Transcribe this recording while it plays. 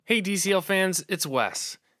Hey DCL fans, it's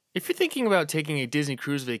Wes. If you're thinking about taking a Disney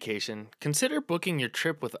cruise vacation, consider booking your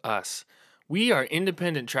trip with us. We are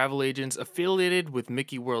independent travel agents affiliated with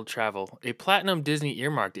Mickey World Travel, a platinum Disney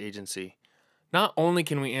earmarked agency. Not only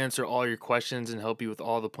can we answer all your questions and help you with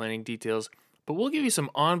all the planning details, but we'll give you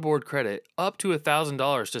some onboard credit up to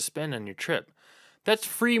 $1,000 to spend on your trip. That's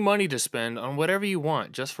free money to spend on whatever you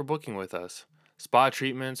want just for booking with us. Spa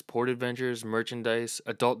treatments, port adventures, merchandise,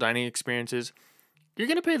 adult dining experiences. You're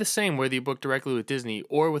going to pay the same whether you book directly with Disney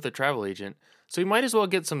or with a travel agent, so you might as well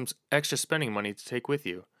get some extra spending money to take with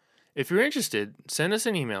you. If you're interested, send us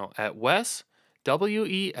an email at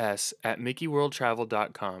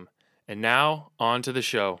wes@mickeyworldtravel.com. And now, on to the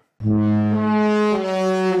show.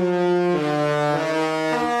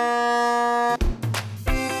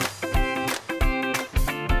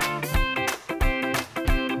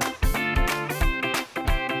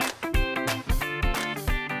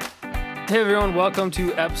 Hey everyone, welcome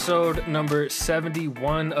to episode number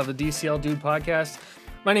 71 of the DCL Dude podcast.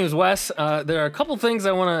 My name is Wes. There are a couple things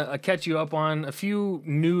I want to catch you up on, a few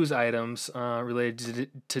news items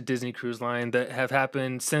related to Disney Cruise Line that have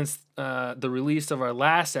happened since the release of our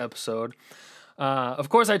last episode. Of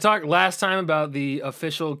course, I talked last time about the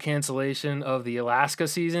official cancellation of the Alaska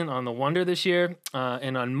season on the Wonder this year.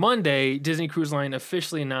 And on Monday, Disney Cruise Line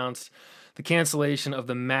officially announced the cancellation of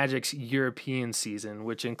the Magic's European season,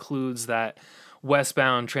 which includes that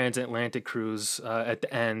westbound transatlantic cruise at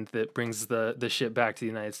the end that brings the ship back to the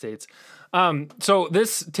United States. So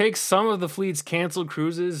this takes some of the fleet's canceled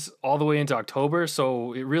cruises all the way into October,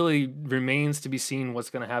 so it really remains to be seen what's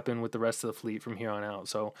going to happen with the rest of the fleet from here on out.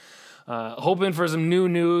 So hoping for some new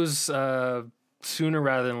news sooner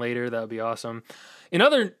rather than later. That would be awesome. In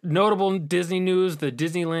other notable Disney news, the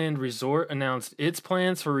Disneyland Resort announced its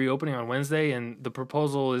plans for reopening on Wednesday, and the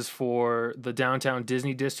proposal is for the downtown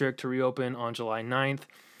Disney District to reopen on July 9th,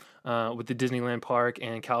 with the Disneyland Park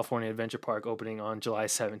and California Adventure Park opening on July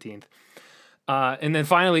 17th. And then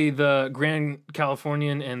finally, the Grand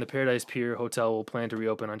Californian and the Paradise Pier Hotel will plan to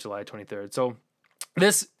reopen on July 23rd. So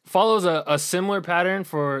this follows a similar pattern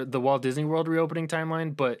for the Walt Disney World reopening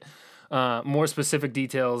timeline, but more specific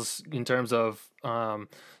details in terms of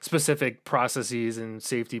specific processes and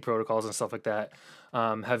safety protocols and stuff like that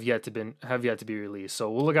have yet to be released. So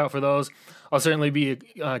we'll look out for those. I'll certainly be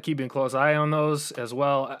keeping a close eye on those as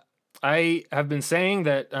well. I have been saying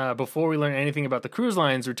that before we learn anything about the cruise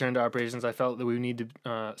line's return to operations, I felt that we need to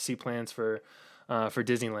see plans for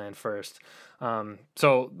Disneyland first.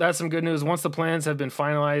 So that's some good news. Once the plans have been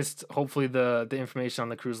finalized, hopefully the information on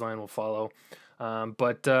the cruise line will follow.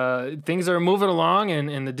 But things are moving along,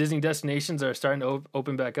 and the Disney destinations are starting to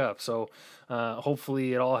open back up. So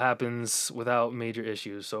hopefully it all happens without major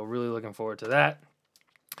issues. So really looking forward to that.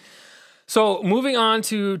 So moving on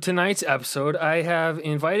to tonight's episode, I have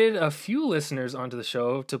invited a few listeners onto the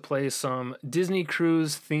show to play some Disney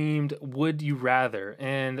Cruise themed Would You Rather.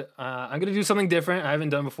 And I'm going to do something different I haven't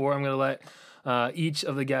done before. I'm going to let each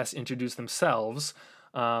of the guests introduce themselves.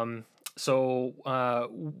 So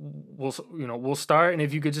we'll start, and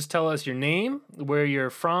if you could just tell us your name, where you're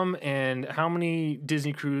from, and how many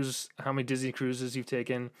Disney cruises you've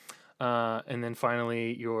taken, and then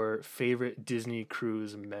finally your favorite Disney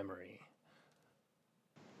cruise memory.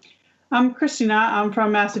 I'm Christina. I'm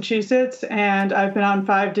from Massachusetts, and I've been on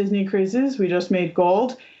 5 Disney cruises. We just made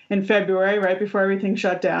gold in February, right before everything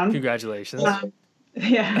shut down. Congratulations.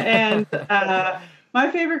 And my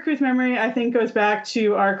favorite cruise memory, I think, goes back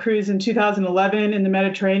to our cruise in 2011 in the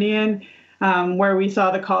Mediterranean, where we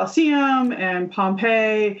saw the Colosseum and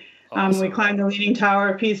Pompeii. Awesome. We climbed the Leaning Tower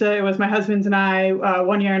of Pisa. It was my husband's and I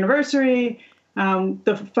 1-year anniversary.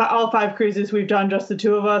 All 5 cruises we've done, just the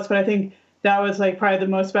 2 of us, but I think that was probably the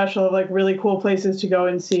most special, really cool places to go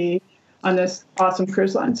and see on this awesome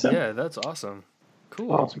cruise line. So yeah, that's awesome.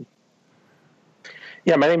 Cool. Awesome.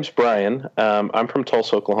 Yeah, my name's Brian. I'm from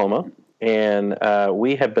Tulsa, Oklahoma. And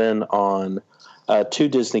we have been on 2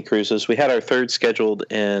 Disney cruises. We had our 3rd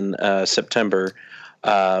scheduled in September,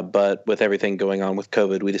 but with everything going on with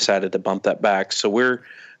COVID, we decided to bump that back. So we're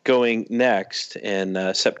going next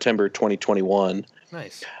in September 2021.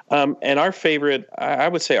 Nice. And our favorite, I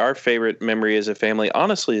would say our favorite memory as a family,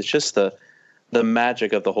 honestly, is just the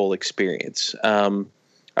magic of the whole experience.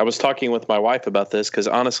 I was talking with my wife about this because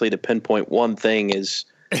honestly, to pinpoint one thing is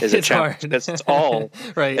a challenge. It's all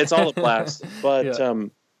right. It's all a blast. But yeah.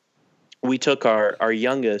 We took our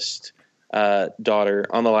youngest daughter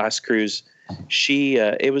on the last cruise. She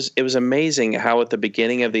it was amazing how at the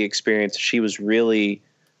beginning of the experience she was really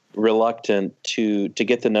reluctant to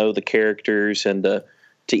get to know the characters and to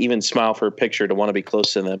even smile for a picture, to want to be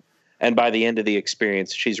close to them. And by the end of the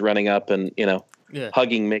experience, she's running up and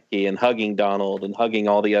hugging Mickey and hugging Donald and hugging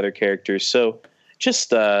all the other characters. So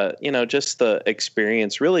just just the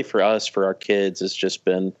experience really for us, for our kids, has just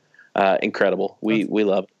been incredible. We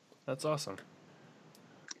love it. That's awesome.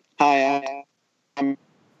 Hi, I'm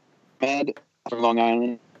Ed from Long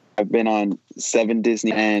Island. I've been on 7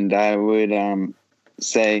 Disney, and I would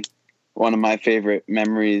say one of my favorite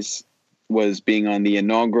memories was being on the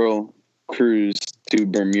inaugural cruise to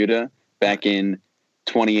Bermuda back in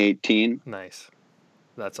 2018. Nice.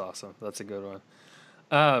 That's awesome. That's a good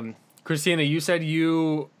one. Christina, you said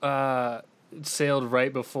you sailed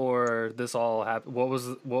right before this all happened. What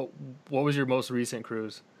was your most recent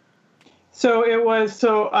cruise? So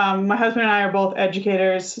my husband and I are both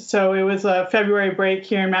educators. So it was a February break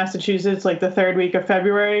here in Massachusetts, like the 3rd week of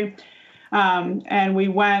February. And we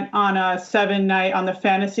went on a 7-night on the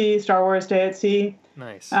Fantasy Star Wars Day at Sea.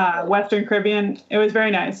 Nice. Western Caribbean. It was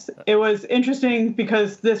very nice. It was interesting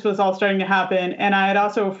because this was all starting to happen. And I had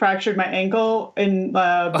also fractured my ankle in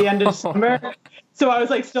the end of December. So I was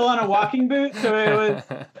like still on a walking boot. So it was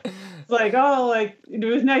it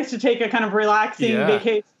was nice to take a kind of relaxing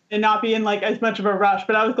vacation and not be in like as much of a rush.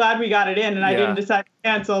 But I was glad we got it in, and I didn't decide to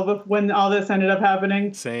cancel when all this ended up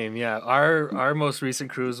happening. Same, yeah. Our most recent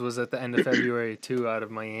cruise was at the end of February too, out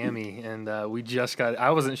of Miami, and we just got.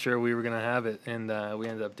 I wasn't sure we were gonna have it, and we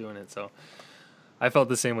ended up doing it. So I felt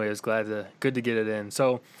the same way. I was good to get it in.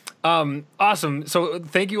 So awesome. So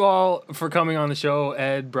thank you all for coming on the show,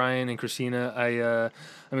 Ed, Brian, and Christina.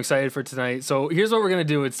 I'm excited for tonight. So here's what we're going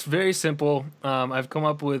to do. It's very simple. I've come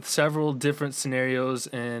up with several different scenarios,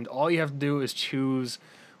 and all you have to do is choose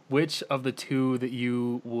which of the two that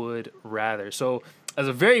you would rather. So as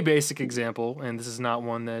a very basic example, and this is not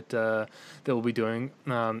one that we'll be doing,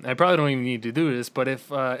 I probably don't even need to do this, but if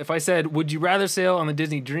I said, would you rather sail on the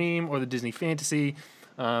Disney Dream or the Disney Fantasy,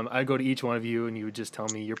 I'd go to each one of you, and you would just tell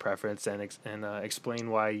me your preference and explain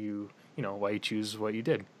why you choose what you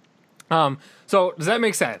did. So does that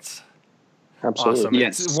make sense? Absolutely. Awesome.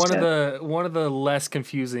 Yes. It's one of the less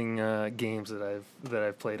confusing games that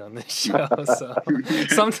I've played on this show. So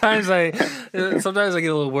sometimes I get a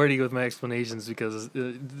little wordy with my explanations because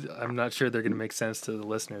I'm not sure they're going to make sense to the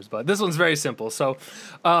listeners. But this one's very simple. So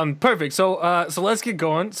perfect. So let's get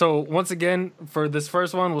going. So once again, for this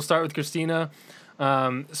first one, we'll start with Christina.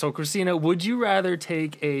 So Christina, would you rather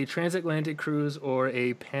take a transatlantic cruise or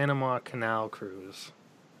a Panama Canal cruise?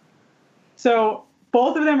 So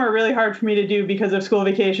both of them are really hard for me to do because of school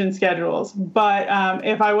vacation schedules. But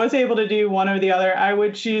if I was able to do one or the other, I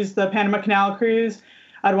would choose the Panama Canal cruise.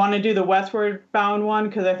 I'd want to do the westward bound one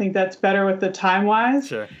because I think that's better with the time wise.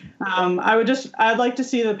 Sure. I'd like to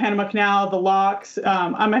see the Panama Canal, the locks.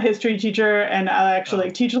 I'm a history teacher, and I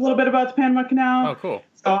actually teach a little bit about the Panama Canal. Oh, cool.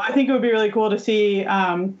 So I think it would be really cool to see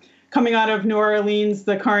coming out of New Orleans.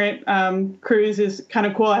 The current cruise is kind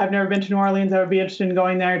of cool. I have never been to New Orleans. I would be interested in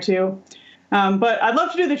going there too. But I'd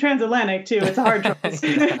love to do the transatlantic too. It's a hard choice.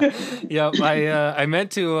 Yeah, I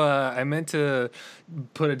meant to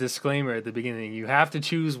put a disclaimer at the beginning. You have to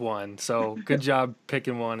choose one. So good job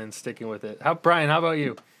picking one and sticking with it. Brian, how about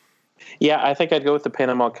you? Yeah, I think I'd go with the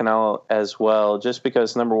Panama Canal as well, just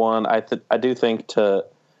because number one, I do think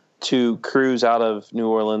to cruise out of New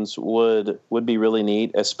Orleans would be really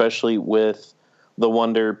neat, especially with the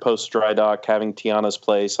Wonder post dry dock having Tiana's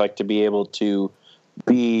place, like to be able to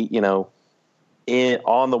be,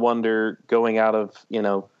 on the Wonder going out of,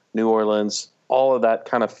 New Orleans, all of that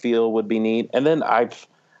kind of feel would be neat. And then I'm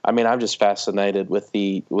just fascinated with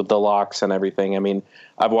the locks and everything. I mean,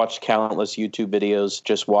 I've watched countless YouTube videos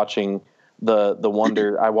just watching the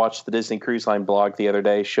Wonder. I watched the Disney Cruise Line blog the other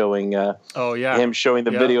day showing him showing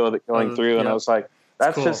the video of it going through, and I was like,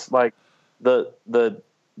 that's cool. Just like the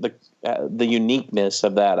uniqueness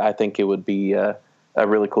of that. I think it would be a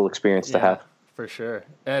really cool experience to have. For sure.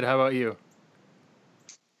 Ed, how about you?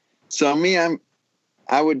 So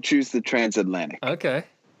I would choose the transatlantic. Okay.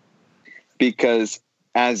 Because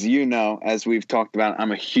as you know, as we've talked about,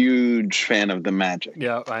 I'm a huge fan of the magic.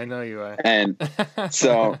 Yeah, I know you are. And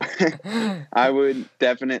so I would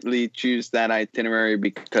definitely choose that itinerary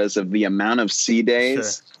because of the amount of sea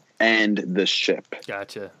days and the ship.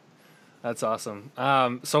 Gotcha. That's awesome.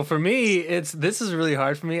 So for me, this is really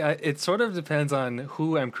hard for me. It sort of depends on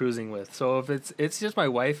who I'm cruising with. So if it's just my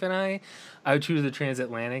wife and I would choose the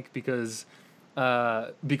transatlantic because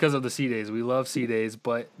of the sea days. We love sea days,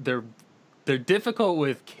 but they're difficult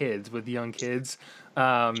with young kids.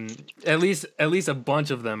 At least a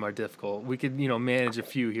bunch of them are difficult. We could manage a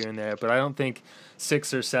few here and there, but I don't think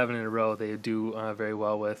 6 or 7 in a row they would do very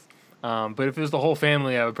well with. But if it was the whole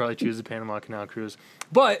family, I would probably choose the Panama Canal cruise.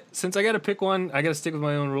 But since I got to pick one, I got to stick with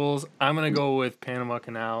my own rules. I'm going to go with Panama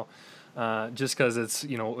Canal. just because it's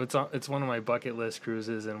it's one of my bucket list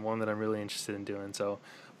cruises and one that I'm really interested in doing. So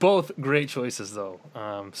both great choices though.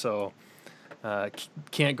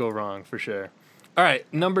 Can't go wrong for sure. All right,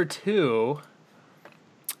 number 2.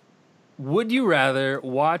 Would you rather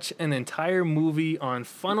watch an entire movie on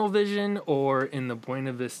Funnel Vision or in the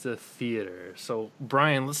Buena Vista Theater? So,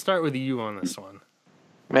 Brian, let's start with you on this one.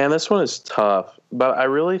 Man, this one is tough, but I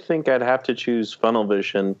really think I'd have to choose Funnel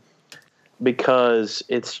Vision because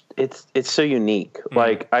it's so unique.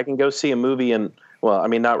 Like, I can go see a movie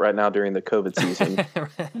not right now during the COVID season.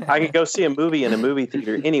 I could go see a movie in a movie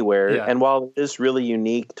theater anywhere, and while it is really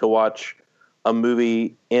unique to watch a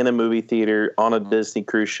movie in a movie theater on a Disney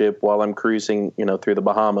cruise ship while I'm cruising, through the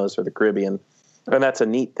Bahamas or the Caribbean, and that's a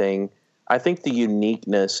neat thing. I think the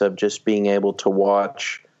uniqueness of just being able to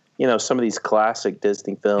watch, some of these classic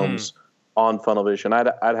Disney films on Funnel Vision,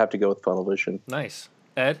 I'd have to go with Funnel Vision. Nice.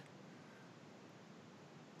 Ed?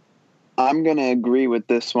 I'm going to agree with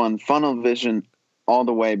this one. Funnel Vision all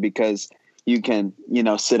the way, because you can,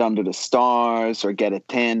 sit under the stars or get a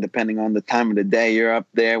tan depending on the time of the day you're up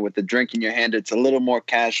there with a drink in your hand. It's a little more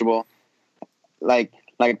casual. Like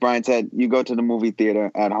Brian said, you go to the movie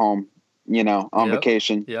theater at home, on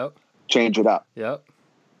vacation. Yep. Change it up. Yep.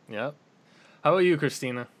 How about you,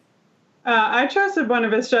 Christina? I chose the Buena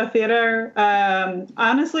Vista Theater.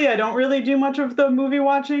 Honestly, I don't really do much of the movie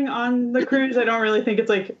watching on the cruise. I don't really think it's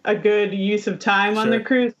like a good use of time on the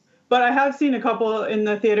cruise. But I have seen a couple in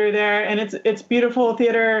the theater there, and it's beautiful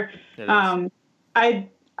theater.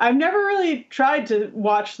 I've never really tried to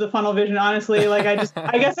watch the Funnel Vision, honestly. Like I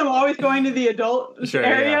guess I'm always going to the adult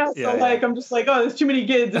area. I'm just like, oh, there's too many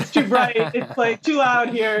kids. It's too bright. It's like too loud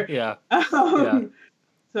here. Awesome.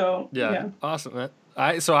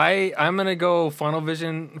 I'm gonna go Funnel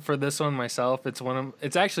Vision for this one myself. It's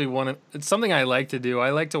something I like to do.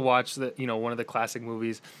 I like to watch one of the classic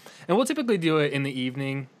movies, and we'll typically do it in the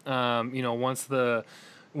evening.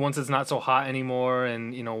 Once it's not so hot anymore,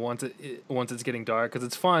 and once it's getting dark, because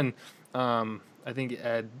it's fun. I think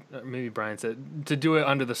Ed, or maybe Brian said, to do it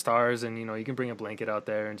under the stars, and you can bring a blanket out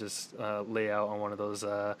there and just lay out on one of those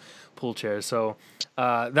pool chairs. So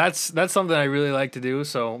that's something I really like to do.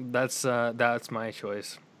 So that's my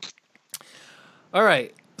choice. All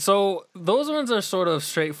right, so those ones are sort of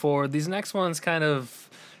straightforward. These next ones kind of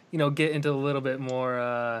get into a little bit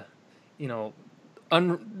more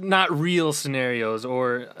not real scenarios,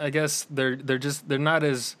 or I guess they're not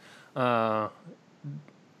as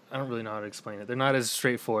I don't really know how to explain it. They're not as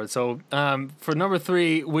straightforward. So for number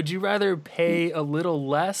 3, would you rather pay a little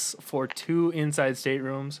less for 2 inside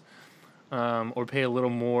staterooms or pay a little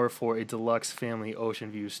more for a deluxe family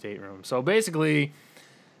ocean view stateroom? So basically,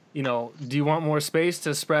 do you want more space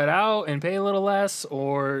to spread out and pay a little less,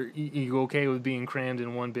 or you okay with being crammed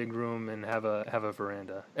in one big room and have a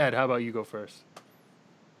veranda? Ed, how about you go first?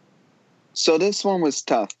 So this one was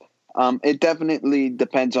tough. It definitely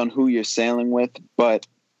depends on who you're sailing with, but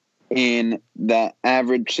in that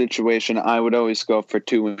average situation, I would always go for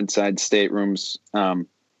 2 inside staterooms,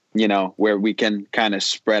 where we can kind of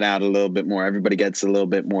spread out a little bit more. Everybody gets a little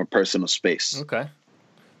bit more personal space. Okay.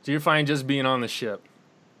 So you're fine just being on the ship?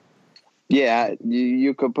 Yeah,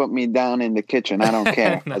 you could put me down in the kitchen. I don't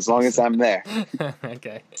care, as long as I'm there.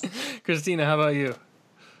 Okay. Christina, how about you?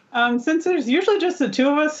 Since there's usually just the 2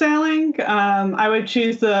 of us sailing, I would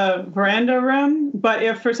choose the veranda room. But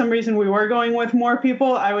if for some reason we were going with more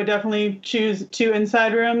people, I would definitely choose 2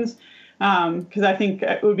 inside rooms, because I think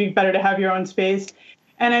it would be better to have your own space.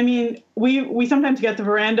 And I mean, we sometimes get the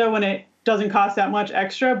veranda when it doesn't cost that much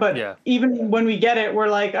extra, but even when we get it, we're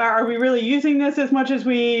like, are we really using this as much as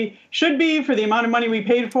we should be for the amount of money we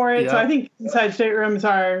paid for it? So I think inside staterooms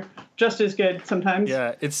are just as good sometimes.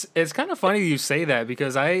 Yeah, it's kind of funny you say that,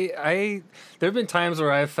 because I there have been times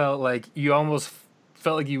where I felt like you almost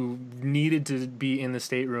felt like you needed to be in the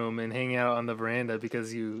stateroom and hang out on the veranda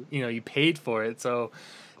because you paid for it, so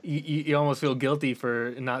you almost feel guilty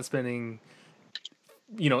for not spending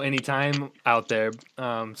any time out there.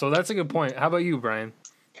 So that's a good point. How about you, Brian?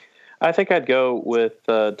 I think I'd go with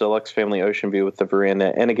Deluxe Family Ocean View with the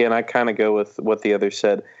veranda. And again, I kind of go with what the others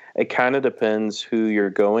said. It kind of depends who you're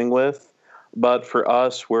going with. But for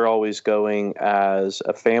us, we're always going as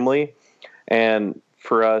a family. And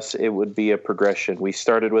for us, it would be a progression. We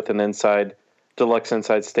started with an deluxe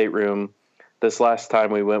inside stateroom. This last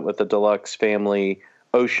time we went with the Deluxe Family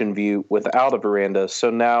Ocean View without a veranda. So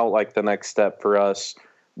now, like, the next step for us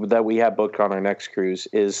that we have booked on our next cruise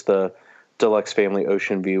is the Deluxe Family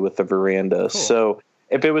Ocean View with the veranda. Cool. So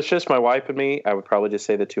if it was just my wife and me, I would probably just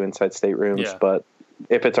say the 2 inside staterooms. Yeah. But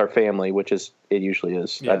if it's our family, which it usually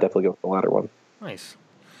is, I'd definitely go with the latter one. Nice.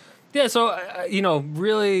 Yeah, so,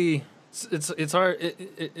 really It's hard.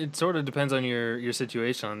 It sort of depends on your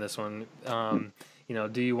situation on this one.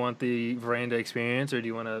 Do you want the veranda experience, or do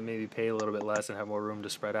you want to maybe pay a little bit less and have more room to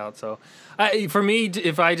spread out? So, for me,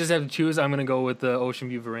 if I just have to choose, I'm gonna go with the ocean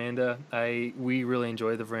view veranda. We really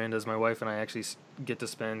enjoy the verandas. My wife and I actually get to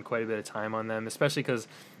spend quite a bit of time on them, especially because,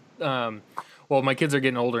 well, my kids are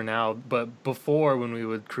getting older now, but before when we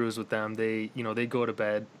would cruise with them, they'd go to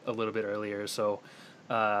bed a little bit earlier, so.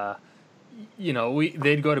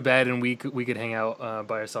 They'd go to bed and we could hang out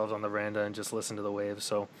by ourselves on the veranda and just listen to the waves.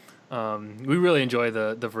 So we really enjoy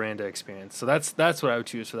the veranda experience. So that's what I would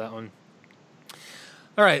choose for that one.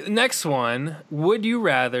 All right, next one. Would you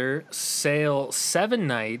rather sail 7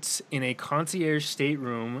 nights in a concierge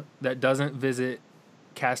stateroom that doesn't visit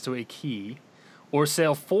Castaway Cay, or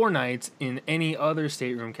sail 4 nights in any other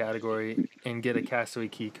stateroom category and get a Castaway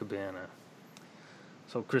Cay cabana?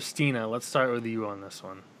 So Christina, let's start with you on this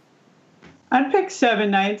one. I'd pick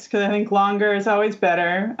 7 nights because I think longer is always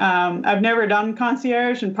better. I've never done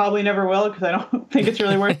concierge and probably never will because I don't think it's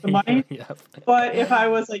really worth the money. Yep. But if I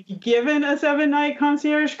was given a 7-night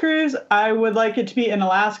concierge cruise, I would like it to be in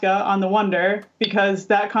Alaska on the Wonder because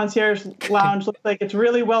that concierge lounge looks like it's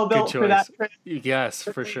really well built for that trip. Yes,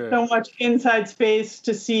 for sure. So much inside space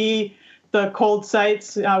to see the cold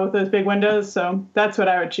sights with those big windows. So that's what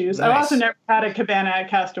I would choose. Nice. I've also never had a cabana at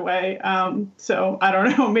Castaway. So I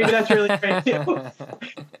don't know. Maybe that's really great too.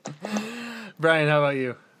 Brian, how about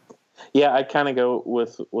you? Yeah, I kind of go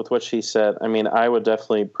with what she said. I mean, I would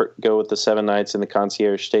definitely go with the 7 nights in the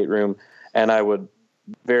concierge stateroom, and I would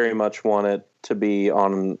very much want it to be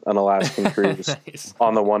on an Alaskan cruise nice.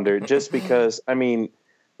 On the Wonder, just because, I mean,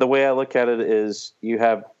 the way I look at it is you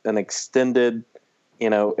have an extended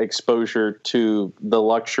exposure to the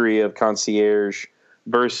luxury of concierge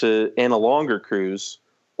versus in a longer cruise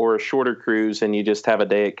or a shorter cruise, and you just have a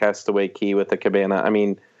day at Castaway Cay with a cabana. I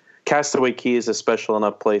mean, Castaway Cay is a special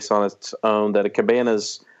enough place on its own that a cabana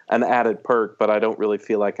is an added perk, but I don't really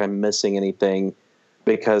feel like I'm missing anything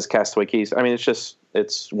because Castaway Cay, I mean,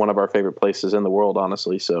 it's one of our favorite places in the world,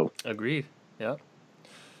 honestly. So agreed. Yep.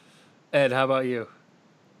 Ed, how about you?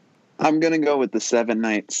 I'm going to go with the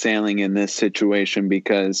 7-night sailing in this situation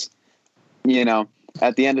because,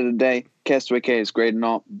 at the end of the day, Castaway Cay is great and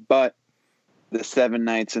all, but the 7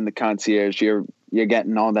 nights in the concierge, you're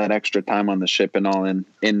getting all that extra time on the ship and all in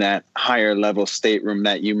that higher level stateroom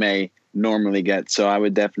that you may normally get. So I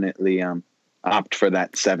would definitely opt for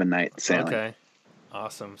that 7-night sailing. Okay.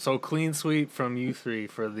 Awesome. So clean sweep from you three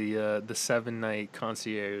for the 7-night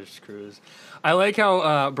concierge cruise. I like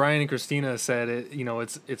how Brian and Christina said it.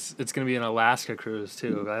 It's going to be an Alaska cruise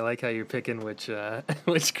too. I like how you're picking which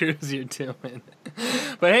cruise you're doing.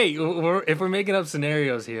 But hey, if we're making up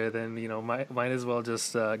scenarios here, then might as well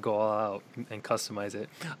just go all out and customize it.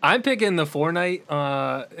 I'm picking the 4-night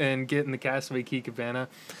and getting the Castaway Cay cabana.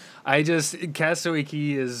 Castaway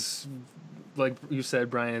Cay is, like you said,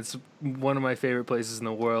 Brian, it's one of my favorite places in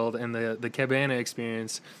the world, and the cabana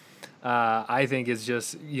experience, I think is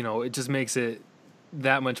just, it just makes it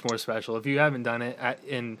that much more special. If you haven't done it,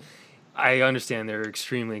 and I understand they're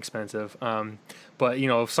extremely expensive, but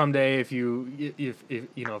if someday if you're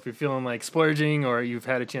feeling like splurging or you've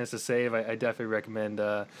had a chance to save, I definitely recommend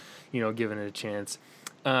giving it a chance.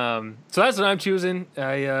 So that's what I'm choosing.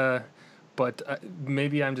 But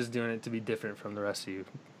maybe I'm just doing it to be different from the rest of you.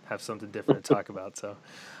 Have something different to talk about. So,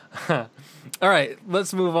 all right,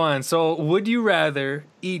 let's move on. So, would you rather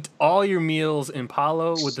eat all your meals in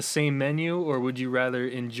Palo with the same menu, or would you rather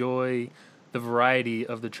enjoy the variety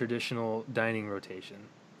of the traditional dining rotation?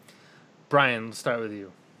 Brian, let's start with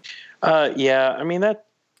you. Yeah, I mean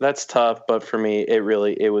that's tough, but for me,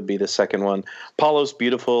 it would be the second one. Palo's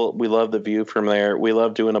beautiful. We love the view from there. We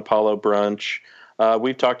love doing a Palo brunch.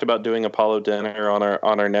 We've talked about doing a Palo dinner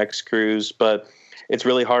on our next cruise, but it's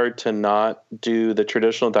really hard to not do the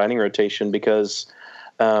traditional dining rotation because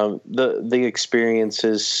the experience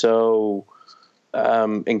is so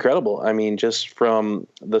incredible. I mean, just from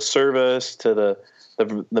the service to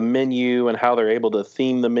the menu and how they're able to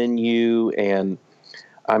theme the menu, and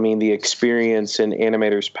I mean the experience in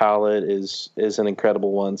Animator's Palette is an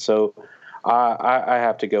incredible one. So I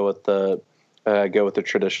have to go with the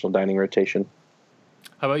traditional dining rotation.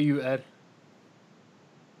 How about you, Ed?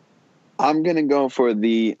 I'm going to go for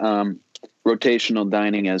the rotational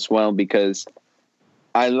dining as well because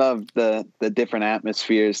I love the different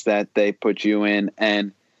atmospheres that they put you in,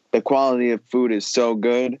 and the quality of food is so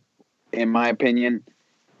good, in my opinion.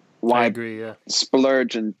 Why I agree, yeah.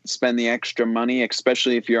 Splurge and spend the extra money,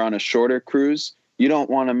 especially if you're on a shorter cruise? You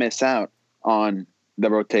don't want to miss out on the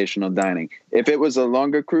rotational dining. If it was a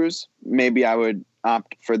longer cruise, maybe I would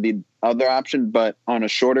opt for the other option. But on a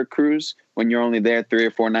shorter cruise, when you're only there 3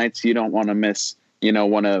 or 4 nights, you don't want to miss,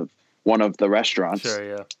 one of the restaurants. Sure,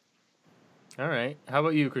 yeah. All right. How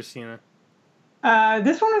about you, Christina?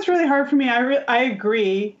 This one was really hard for me. I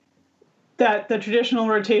agree that the traditional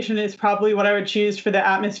rotation is probably what I would choose for the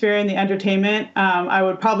atmosphere and the entertainment. I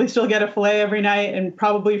would probably still get a filet every night and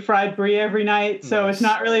probably fried brie every night. So Nice. It's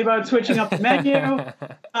not really about switching up the menu.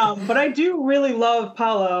 But I do really love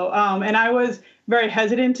Palo. And I was very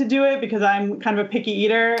hesitant to do it because I'm kind of a picky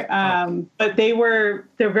eater. But they're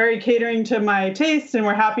very catering to my tastes and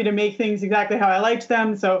were happy to make things exactly how I liked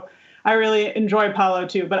them. So I really enjoy Palo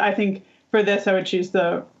too. But I think for this, I would choose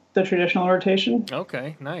the traditional rotation.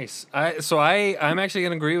 Okay, nice. I'm actually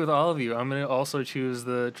going to agree with all of you. I'm going to also choose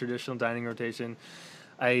the traditional dining rotation.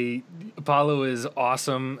 Apollo is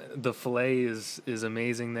awesome. The filet is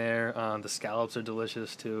amazing there. The scallops are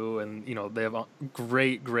delicious too, and they have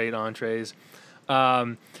great entrees.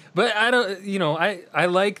 But I don't, I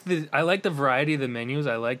like the variety of the menus.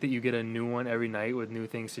 I like that you get a new one every night with new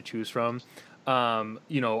things to choose from.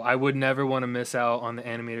 I would never want to miss out on the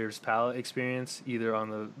Animator's Palette experience, either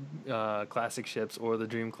on the classic ships or the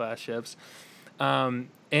Dream class ships. And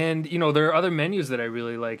there are other menus that I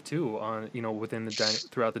really like too on within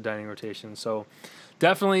throughout the dining rotation. So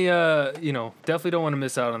definitely definitely don't want to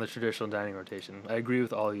miss out on the traditional dining rotation. I agree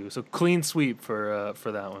with all of you. So clean sweep for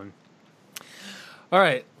that one. All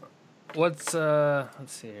right, let's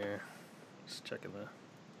see here. Just checking the.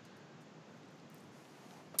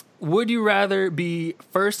 Would you rather be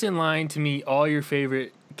first in line to meet all your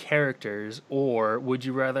favorite characters, or would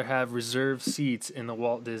you rather have reserved seats in the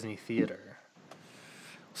Walt Disney Theater?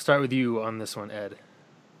 Start with you on this one, Ed.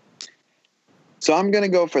 So I'm going to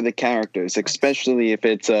go for the characters, especially if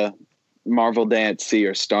it's a Marvel Day at Sea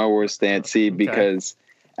or Star Wars Day at Sea, because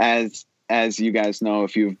as you guys know,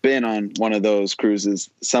 if you've been on one of those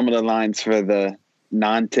cruises, some of the lines for the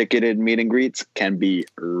non-ticketed meet and greets can be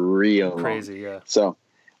real crazy, long. Yeah. So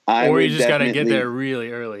or you just got to get there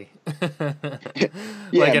really early.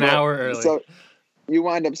 Like an hour early. So you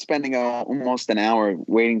wind up spending almost an hour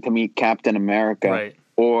waiting to meet Captain America. Right.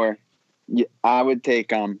 Or I would take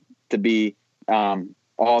to be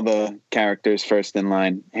all the characters first in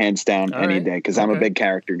line, hands down, any day, because I'm a big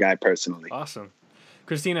character guy personally. Awesome.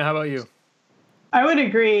 Christina, how about you? I would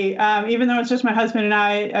agree. Even though it's just my husband and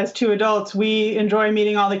I as two adults, we enjoy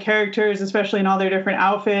meeting all the characters, especially in all their different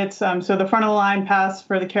outfits. So the front of the line pass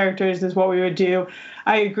for the characters is what we would do.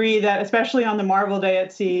 I agree that especially on the Marvel Day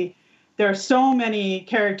at Sea, there are so many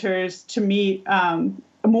characters to meet,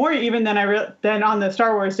 more even than on the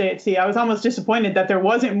Star Wars Day at Sea. I was almost disappointed that there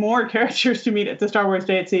wasn't more characters to meet at the Star Wars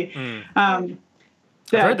Day at Sea. I've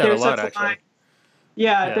heard that a lot, actually.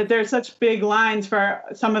 Yeah, that there's such big lines for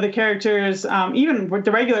some of the characters. Even with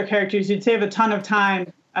the regular characters, you'd save a ton of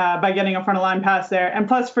time by getting a front of line pass there. And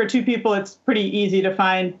plus, for two people, it's pretty easy to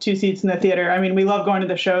find 2 seats in the theater. I mean, we love going to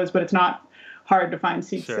the shows, but it's not hard to find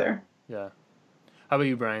seats there. Yeah. How about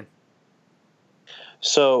you, Brian?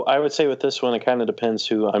 So I would say with this one, it kind of depends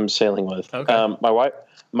who I'm sailing with. Okay. My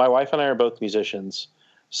wife and I are both musicians.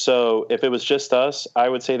 So if it was just us, I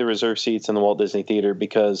would say the reserved seats in the Walt Disney Theater,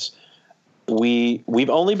 because we've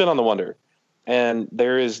only been on the Wonder, and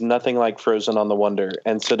there is nothing like Frozen on the Wonder.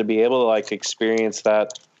 And so to be able to experience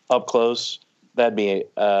that up close, that'd be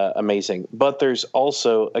amazing. But there's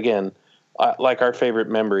also, again, our favorite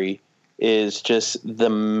memory is just the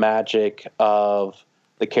magic of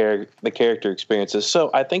the character experiences.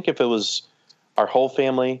 So I think if it was our whole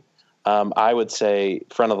family, I would say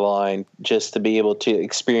front of the line, just to be able to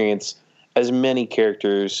experience as many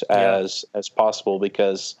characters as possible,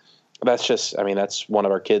 because that's one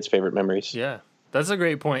of our kids' favorite memories. Yeah, that's a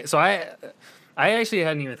great point. So I actually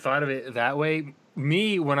hadn't even thought of it that way.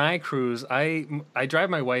 Me, when I cruise, I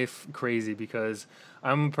drive my wife crazy because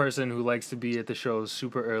I'm a person who likes to be at the shows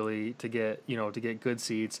super early to get good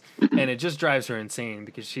seats, and it just drives her insane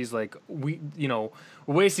because she's like, we're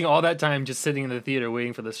wasting all that time just sitting in the theater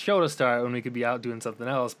waiting for the show to start when we could be out doing something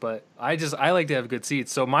else. But I like to have good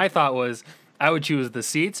seats. So my thought was I would choose the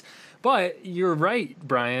seats. But you're right,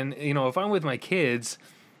 Brian. If I'm with my kids,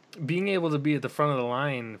 being able to be at the front of the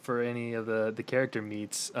line for any of the character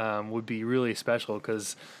meets would be really special,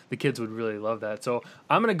 because the kids would really love that. So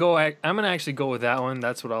I'm gonna actually go with that one.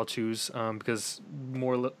 That's what I'll choose, because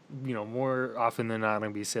more often than not I'm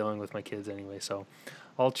gonna be sailing with my kids anyway. So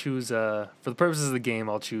I'll choose for the purposes of the game.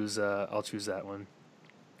 I'll choose that one.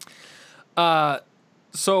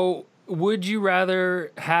 So would you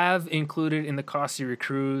rather have included in the cost of your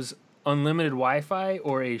cruise unlimited Wi-Fi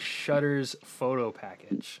or a Shutters photo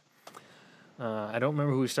package? I don't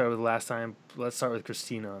remember who we started with last time. Let's start with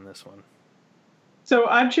Christina on this one. So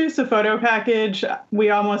I choose the photo package.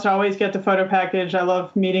 We almost always get the photo package. I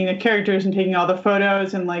love meeting the characters and taking all the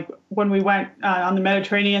photos. And like when we went on the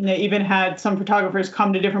Mediterranean, they even had some photographers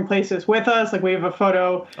come to different places with us. Like we have a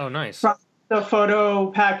photo. Oh, nice. From the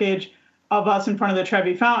photo package of us in front of the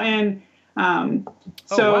Trevi Fountain.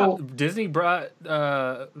 Wow. Disney brought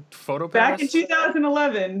photo pass? Back in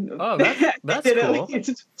 2011. Oh, that's cool.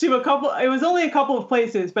 To a couple. It was only a couple of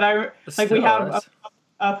places, but we have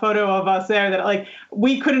a photo of us there that like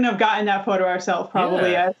we couldn't have gotten that photo ourselves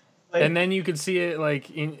probably. Yeah. And then you could see it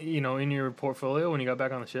like in your portfolio when you got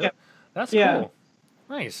back on the ship. Yeah. That's cool.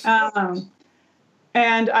 Nice.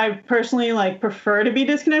 And I personally prefer to be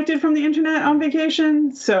disconnected from the internet on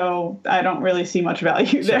vacation, so I don't really see much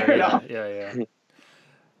value there at all. Yeah.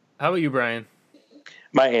 How about you, Brian?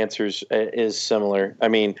 My answer is similar. I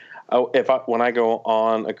mean, when I go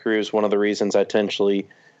on a cruise, one of the reasons I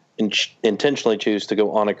intentionally choose to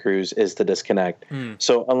go on a cruise is to disconnect.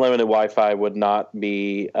 So unlimited Wi-Fi would not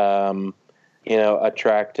be,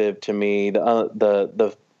 attractive to me.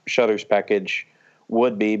 The Shutters package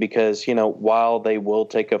would be because, while they will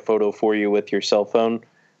take a photo for you with your cell phone,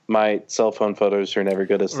 my cell phone photos are never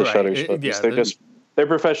good as the Shutters photos. They're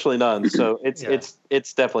professionally done. So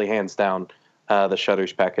it's definitely hands down the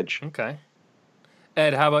Shutters package. Okay.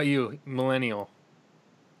 Ed, how about you, millennial?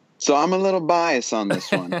 So I'm a little biased on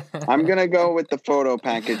this one. I'm going to go with the photo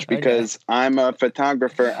package because I'm a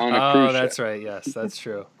photographer on a cruise ship. Oh, that's right. Yes, that's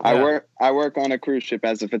true. Yeah. I work on a cruise ship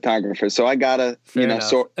as a photographer, so I got to,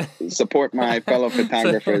 support my fellow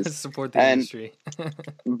photographers. Support the industry.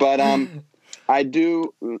 But I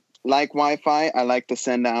do like Wi-Fi. I like to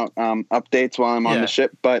send out updates while I'm on the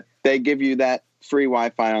ship, but they give you that free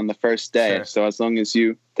Wi-Fi on the first day. Sure. So as long as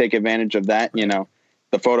you take advantage of that,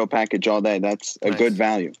 the photo package all day, that's a good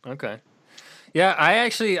value. Okay. Yeah,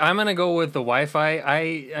 I'm going to go with the Wi-Fi.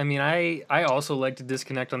 I also like to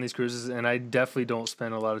disconnect on these cruises, and I definitely don't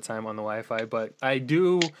spend a lot of time on the Wi-Fi, but I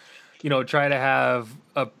do, try to have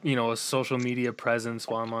a social media presence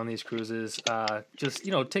while I'm on these cruises. Just,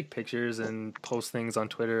 take pictures and post things on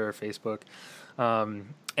Twitter or Facebook.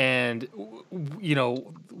 And,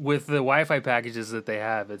 with the Wi-Fi packages that they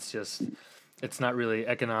have, it's not really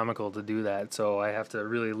economical to do that, so I have to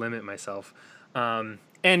really limit myself. And,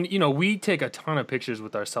 we take a ton of pictures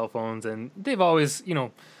with our cell phones, and they've always,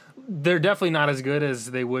 they're definitely not as good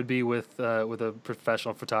as they would be with a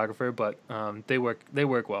professional photographer, but they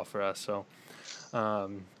work well for us, so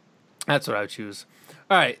that's what I would choose.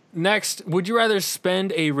 All right, next, would you rather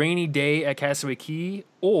spend a rainy day at Castaway Cay,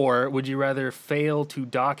 or would you rather fail to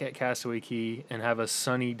dock at Castaway Cay and have a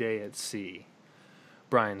sunny day at sea?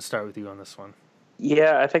 Brian, start with you on this one.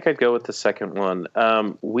 Yeah, I think I'd go with the second one.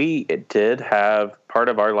 We did have part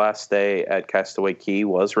of our last day at Castaway Cay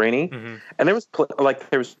was rainy, and there was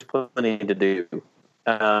plenty to do.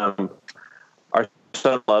 Our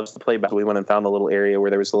son loves to play basketball. We went and found a little area where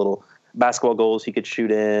there was a little basketball goals he could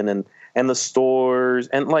shoot in, and the stores,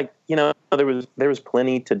 and there was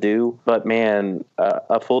plenty to do. But man,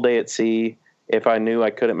 a full day at sea. If I knew I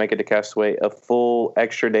couldn't make it to Castaway, a full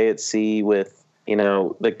extra day at sea with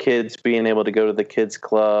the kids being able to go to the kids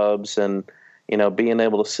clubs and, being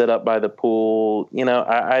able to sit up by the pool,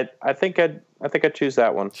 I think I'd choose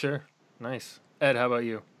that one. Sure. Nice. Ed, how about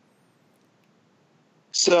you?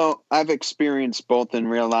 So I've experienced both in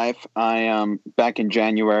real life. Back in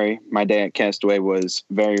January, my day at Castaway was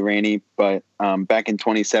very rainy, but back in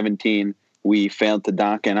 2017, we failed to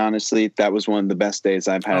dock. And honestly, that was one of the best days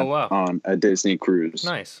I've had on a Disney cruise.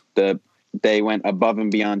 Nice. They went above and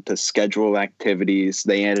beyond to schedule activities.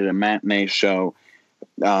 They added a matinee show,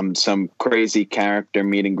 some crazy character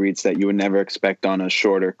meet and greets that you would never expect on a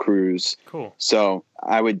shorter cruise. Cool. So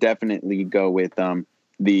I would definitely go with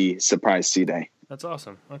the surprise sea day. That's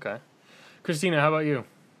awesome. Okay. Christina, how about you?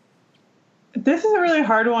 This is a really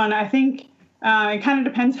hard one. I think it kind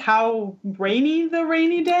of depends how rainy the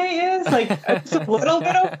rainy day is. Like, it's a little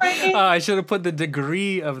bit of rain. I should have put the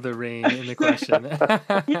degree of the rain in the question.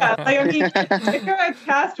 If you're at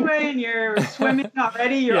Castaway and you're swimming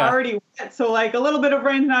already, you're already wet. So, a little bit of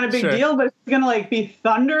rain's not a big deal, but if it's going to, be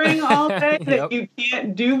thundering all day that you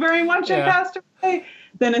can't do very much at Castaway,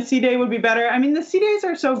 then a sea day would be better. I mean, the sea days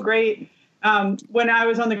are so great. When I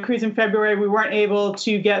was on the cruise in February, we weren't able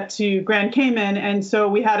to get to Grand Cayman, and so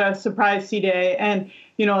we had a surprise sea day. And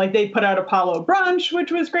they put out a Palo brunch,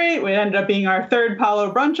 which was great. It ended up being our third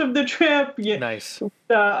Palo brunch of the trip. Nice.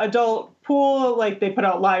 The adult pool, they put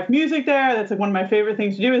out live music there. That's one of my favorite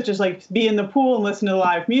things to do is just be in the pool and listen to the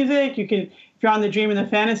live music. You can, if you're on the Dream and the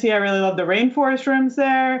Fantasy, I really love the rainforest rooms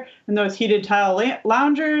there and those heated tile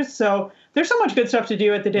loungers. So there's so much good stuff to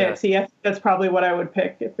do at the DXC. Yeah. I think that's probably what I would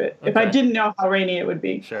pick if I didn't know how rainy it would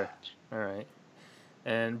be. Sure. All right.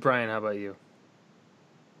 And Brian, how about you?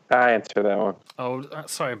 I answer that one. Oh,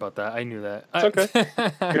 sorry about that. I knew that. It's okay.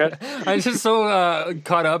 I was just so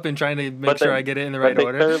caught up in trying to make sure I get it in the right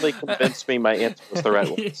order. They thoroughly convinced me my answer was the right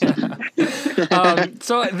one.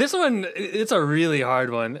 So this one, it's a really hard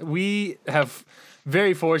one. We have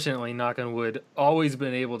very fortunately, knock on wood, always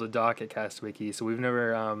been able to dock at Castaway Cay, so we've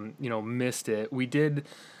never, missed it. We did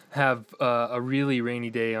have a really rainy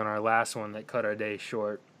day on our last one that cut our day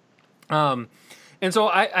short. And so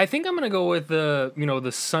I think I'm gonna go with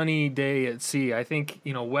the sunny day at sea. I think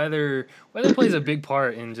weather plays a big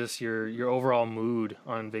part in just your overall mood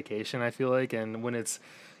on vacation. I feel like, and when it's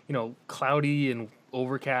cloudy and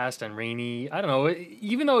overcast and rainy, I don't know.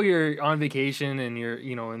 Even though you're on vacation and you're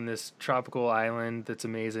in this tropical island that's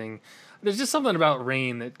amazing, there's just something about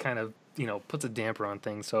rain that kind of puts a damper on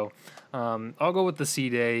things. So I'll go with the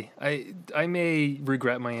sea day. I may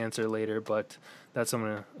regret my answer later, but that's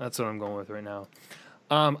what I'm going with right now.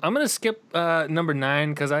 I'm gonna skip number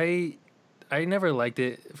 9 because I never liked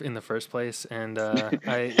it in the first place, and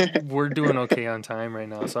we're doing okay on time right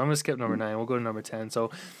now, so I'm gonna skip number 9. We'll go to number 10. So,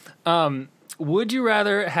 would you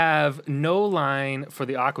rather have no line for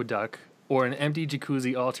the aqueduct or an empty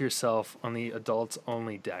jacuzzi all to yourself on the adults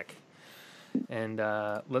only deck? And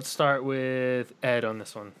let's start with Ed on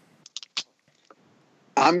this one.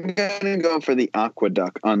 I'm gonna go for the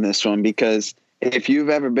aqueduct on this one because if you've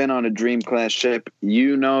ever been on a Dream Class ship,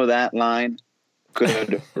 that line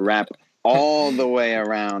could wrap all the way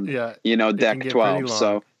around, deck 12.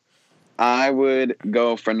 So I would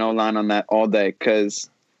go for no line on that all day because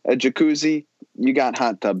a jacuzzi, you got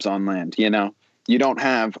hot tubs on land, You don't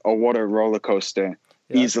have a water roller coaster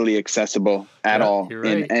easily accessible at all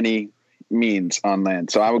in any means on land.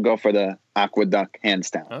 So I would go for the aqueduct hands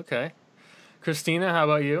down. Okay. Christina, how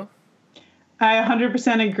about you? I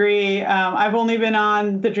 100% agree. I've only been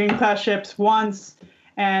on the Dream Class ships once,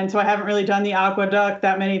 and so I haven't really done the aqueduct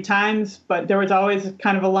that many times, but there was always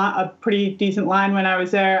kind of a pretty decent line when I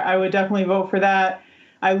was there. I would definitely vote for that.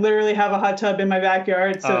 I literally have a hot tub in my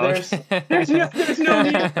backyard, so there's no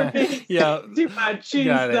need for me to choose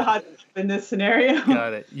the hot tub in this scenario.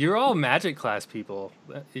 Got it. You're all Magic Class people.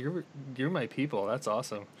 You're my people. That's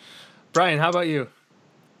awesome. Brian, how about you?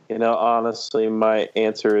 Honestly, my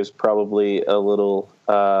answer is probably a little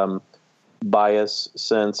biased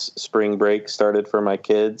since spring break started for my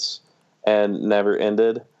kids and never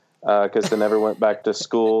ended because they never went back to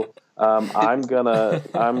school. I'm gonna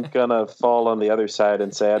fall on the other side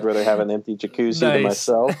and say I'd rather have an empty jacuzzi to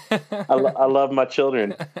myself. I love my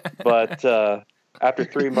children, but after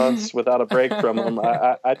 3 months without a break from them,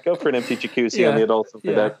 I'd go for an empty jacuzzi on the adults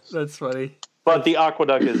only deck. That's funny. But the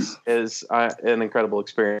aqueduct is an incredible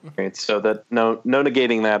experience. So that no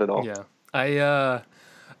negating that at all. Yeah,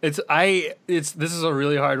 this is a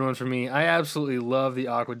really hard one for me. I absolutely love the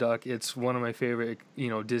aqueduct. It's one of my favorite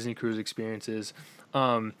Disney cruise experiences.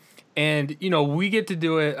 And we get to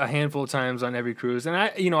do it a handful of times on every cruise, and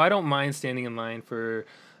I don't mind standing in line for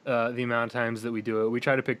the amount of times that we do it. We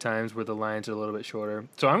try to pick times where the lines are a little bit shorter.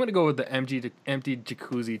 So I'm gonna go with the empty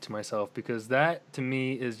jacuzzi to myself because that to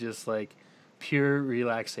me is just like pure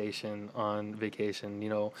relaxation on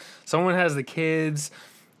vacation. Someone has the kids,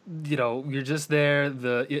 you're just there,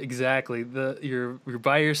 you're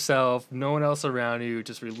by yourself, no one else around you,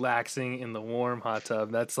 just relaxing in the warm hot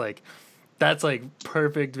tub. That's like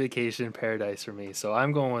perfect vacation paradise for me. So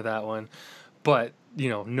I'm going with that one. But,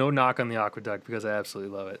 no knock on the aqueduct because I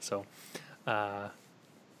absolutely love it. So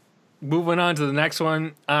moving on to the next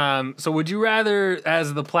one. So would you rather,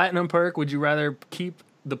 as the platinum perk, would you rather keep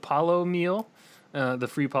the Palo meal, the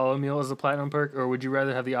free Palo meal as a platinum perk, or would you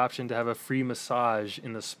rather have the option to have a free massage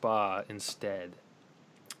in the spa instead?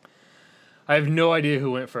 I have no idea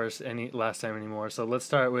who went first last time anymore, so let's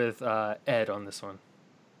start with Ed on this one.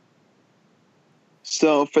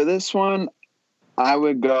 So for this one, I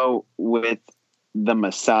would go with the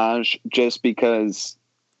massage just because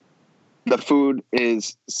the food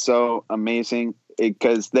is so amazing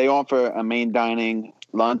because they offer a main dining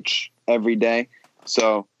lunch every day.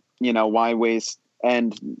 So, why waste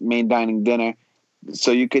and main dining dinner?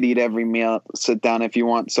 So you could eat every meal, sit down if you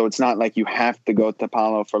want. So it's not like you have to go to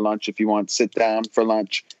Palo for lunch if you want, sit down for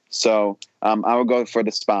lunch. So I would go for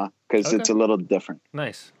the spa because it's a little different.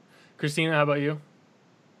 Nice. Christina, how about you?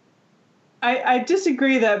 I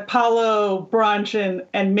disagree that Palo brunch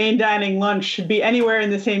and main dining lunch should be anywhere in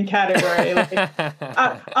the same category.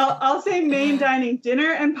 I'll say main dining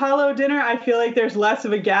dinner and Palo dinner. I feel like there's less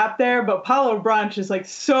of a gap there, but Palo brunch is like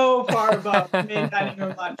so far above main dining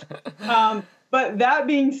or lunch. But that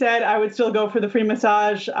being said, I would still go for the free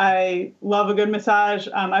massage. I love a good massage.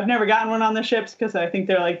 I've never gotten one on the ships because I think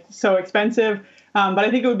they're like so expensive. But I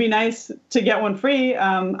think it would be nice to get one free.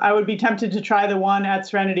 I would be tempted to try the one at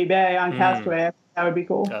Serenity Bay on Castaway. That would be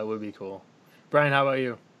cool. That would be cool. Brian, how about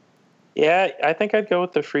you? Yeah, I think I'd go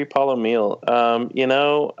with the free Palo meal.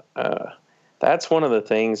 That's one of the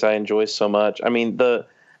things I enjoy so much. I mean, the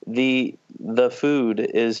food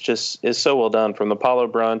is so well done, from the Palo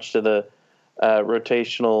brunch to the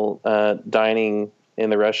rotational dining in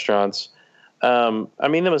the restaurants. I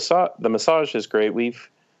mean, the massage is great. We've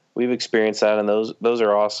experienced that, and those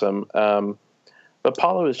are awesome. But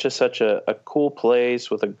Palo is just such a cool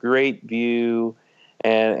place with a great view,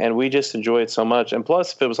 and we just enjoy it so much. And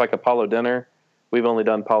plus, if it was like a Palo dinner, we've only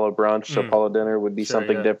done Palo brunch, so Palo dinner would be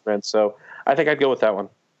something different. So I think I'd go with that one.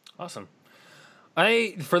 Awesome.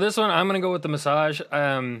 For this one, I'm gonna go with the massage.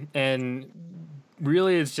 And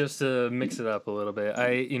really, it's just to mix it up a little bit.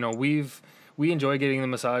 We enjoy getting the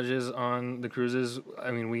massages on the cruises.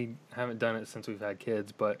 I mean, we haven't done it since we've had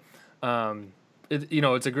kids, but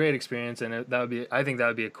it's a great experience, and I think that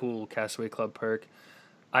would be a cool Castaway Club perk.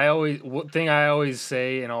 One thing I always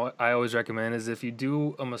say and I always recommend is, if you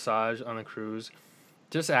do a massage on a cruise,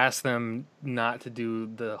 just ask them not to do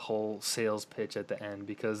the whole sales pitch at the end,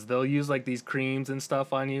 because they'll use like these creams and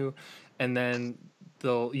stuff on you, and then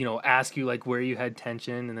they'll ask you like where you had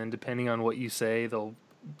tension, and then depending on what you say, they'll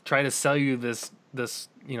try to sell you these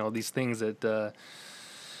things that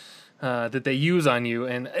that they use on you.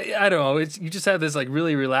 And I don't know, you just have this like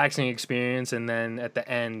really relaxing experience, and then at the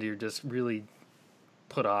end you're just really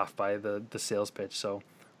put off by the sales pitch. So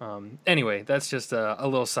anyway, that's just a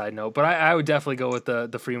little side note, but I would definitely go with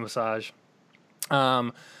the free massage.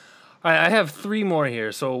 I have 3 more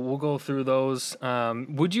here, so we'll go through those.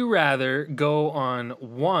 Would you rather go on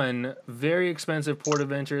one very expensive port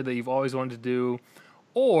adventure that you've always wanted to do,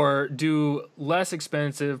 or do less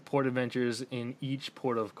expensive port adventures in each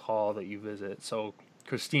port of call that you visit? So,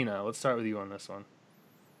 Christina, let's start with you on this one.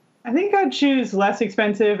 I think I'd choose less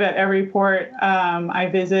expensive at every port I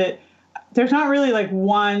visit. There's not really like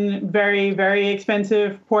one very, very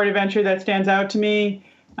expensive port adventure that stands out to me.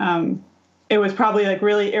 It was probably like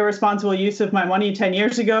really irresponsible use of my money 10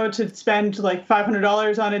 years ago to spend like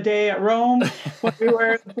 $500 on a day at Rome when we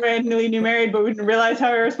were brand new married, but we didn't realize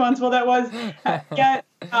how irresponsible that was yet.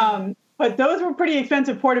 But those were pretty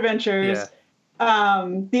expensive port adventures. Yeah.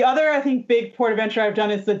 The other, I think, big port adventure I've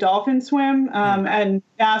done is the dolphin swim and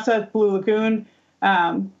NASA Blue Lagoon.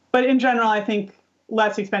 But in general, I think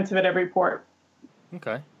less expensive at every port.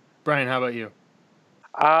 Okay. Brian, how about you?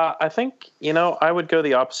 I think, I would go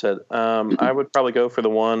the opposite. I would probably go for the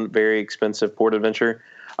one very expensive port adventure.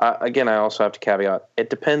 Again, I also have to caveat, it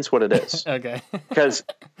depends what it is. Okay. Because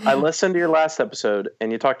I listened to your last episode,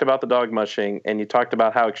 and you talked about the dog mushing, and you talked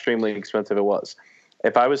about how extremely expensive it was.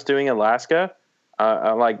 If I was doing Alaska,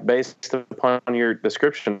 based upon your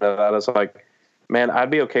description of that, I was like, man,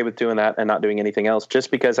 I'd be okay with doing that and not doing anything else,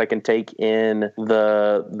 just because I can take in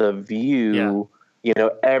the view,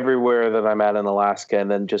 everywhere that I'm at in Alaska,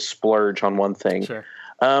 and then just splurge on one thing. Sure.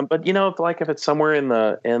 But if it's somewhere in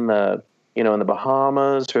the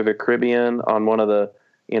Bahamas or the Caribbean on one of the,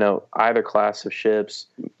 either class of ships,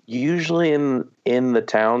 usually in the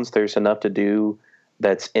towns, there's enough to do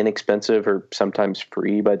that's inexpensive or sometimes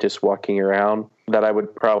free by just walking around, that I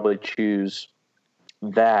would probably choose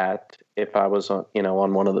that if I was on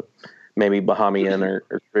one of the maybe Bahamian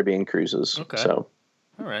or Caribbean cruises. Okay. So,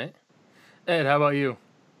 all right. Ed, how about you?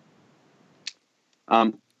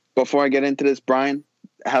 Before I get into this, Brian,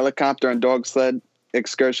 helicopter and dog sled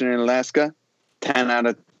excursion in Alaska, 10 out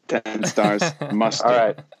of 10 stars. Must. All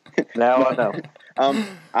right. Now I know.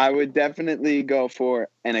 I would definitely go for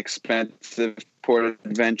an expensive port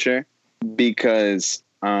adventure, because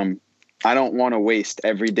I don't want to waste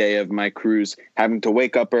every day of my cruise having to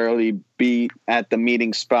wake up early, be at the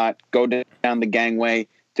meeting spot, go down the gangway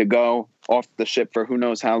to go off the ship for who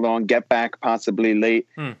knows how long, get back possibly late,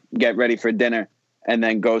 get ready for dinner, and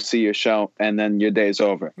then go see your show, and then your day's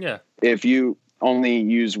over. Yeah. If you only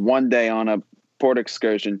use one day on a port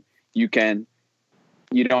excursion, you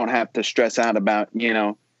don't have to stress out about,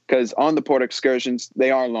 because on the port excursions,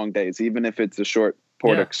 they are long days, even if it's a short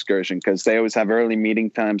port excursion, because they always have early meeting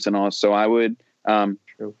times and all. So I would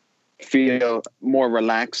feel more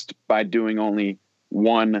relaxed by doing only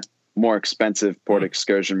one more expensive port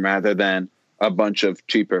excursion rather than a bunch of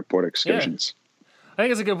cheaper port excursions. Yeah. I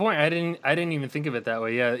think it's a good point. I didn't even think of it that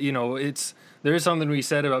way. Yeah, there is something we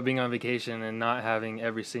said about being on vacation and not having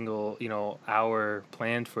every single hour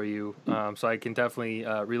planned for you. So I can definitely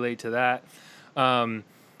relate to that.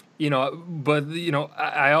 but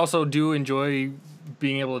I also do enjoy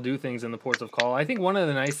being able to do things in the ports of call. I think one of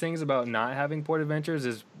the nice things about not having port adventures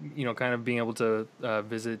is, kind of being able to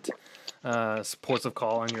visit ports of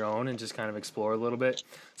call on your own and just kind of explore a little bit.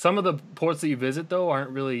 Some of the ports that you visit, though,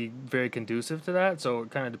 aren't really very conducive to that, so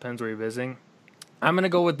it kind of depends where you're visiting. I'm gonna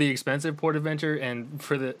go with the expensive port adventure, and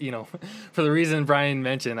for the for the reason Brian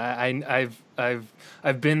mentioned,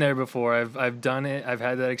 I've been there before. I've done it. I've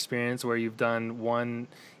had that experience where you've done one,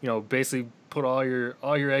 basically put all your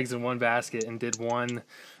eggs in one basket and did one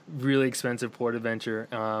really expensive port adventure,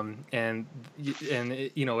 and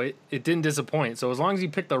it didn't disappoint. So as long as you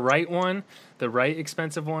pick the right one, the right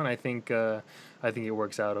expensive one, I think it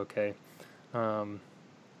works out okay. All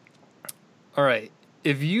right.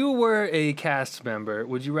 If you were a cast member,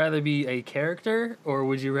 would you rather be a character or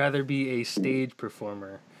would you rather be a stage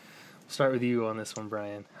performer? We'll start with you on this one,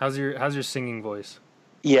 Brian. How's your singing voice?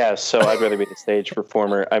 Yeah, so I'd rather be a stage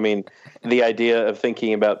performer. I mean, the idea of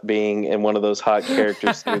thinking about being in one of those hot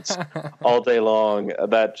character suits all day long,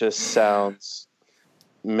 that just sounds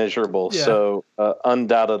miserable. Yeah. So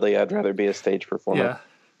undoubtedly, I'd rather be a stage performer.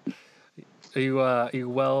 Yeah. Are you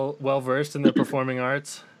well versed in the performing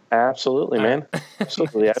arts? Absolutely, man.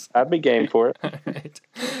 Absolutely. I'd be game for it. All right.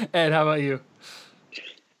 Ed, how about you?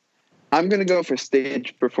 I'm going to go for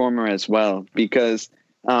stage performer as well because,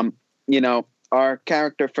 our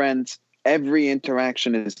character friends, every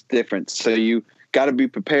interaction is different. So you got to be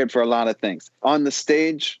prepared for a lot of things. On the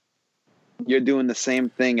stage, you're doing the same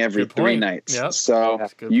thing every 3 nights. Yep. So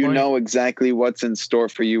know exactly what's in store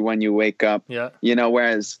for you when you wake up. Yeah.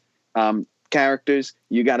 Whereas characters,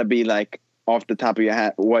 you got to be like, off the top of your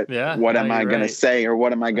head, what am I going to say or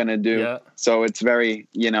what am I going to do? Yeah. So it's very,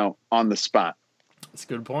 on the spot. That's a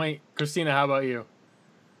good point. Christina, how about you?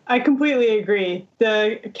 I completely agree.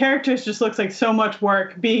 The characters just looks like so much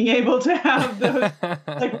work, being able to have those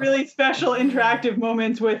like really special interactive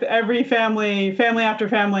moments with every family after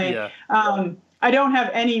family. Yeah. I don't have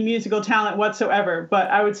any musical talent whatsoever, but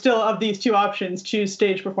I would still, of these two options, choose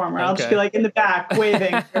stage performer. Okay. I'll just be like in the back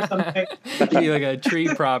waving or something. Be like a tree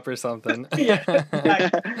prop or something. Yeah,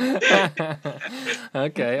 exactly.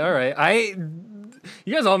 Okay, all right.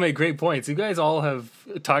 You guys all make great points. You guys all have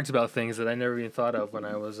talked about things that I never even thought of when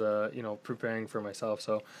I was, preparing for myself.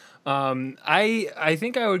 So, I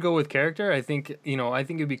think I would go with character. I think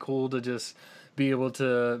it'd be cool to just be able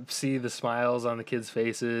to see the smiles on the kids'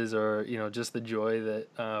 faces, or just the joy that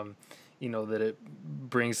that it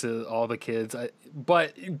brings to all the kids.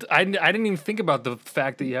 But I didn't even think about the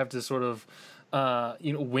fact that you have to sort of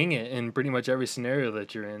wing it in pretty much every scenario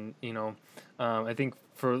that you're in. I think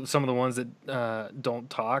for some of the ones that don't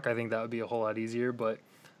talk, I think that would be a whole lot easier. But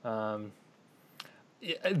I'm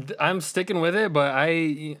sticking with it, but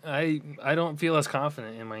I don't feel as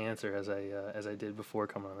confident in my answer as I did before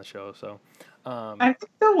coming on the show. So I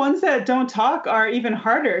think the ones that don't talk are even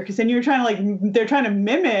harder because then they're trying to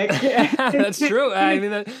mimic. That's true. I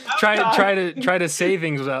mean, try to say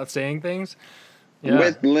things without saying things. Yeah.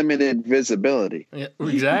 With limited visibility. Yeah,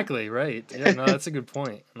 exactly right. Yeah, no, that's a good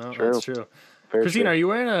point. No, true. That's true. Very Christina, true. Are you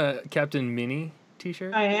wearing a Captain Minnie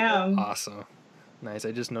t-shirt? I am. Awesome. Nice.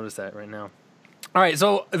 I just noticed that right now. All right,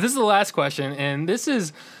 so this is the last question, and this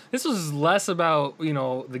was less about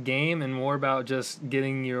the game and more about just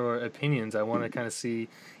getting your opinions. I want to kind of see,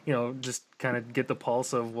 just kind of get the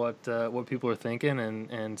pulse of what people are thinking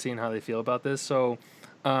and seeing how they feel about this. So,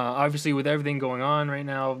 obviously, with everything going on right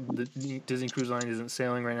now, the Disney Cruise Line isn't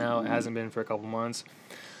sailing right now. It hasn't been for a couple months.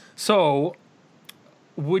 So,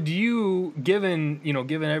 would you, given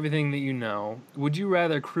everything that would you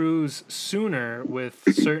rather cruise sooner with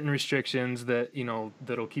certain restrictions that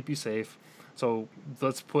that'll keep you safe? So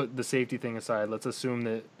let's put the safety thing aside. Let's assume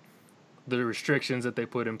that the restrictions that they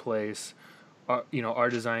put in place are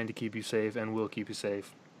designed to keep you safe and will keep you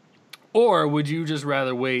safe. Or would you just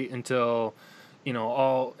rather wait until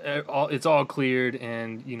all it's all cleared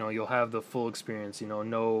and you'll have the full experience,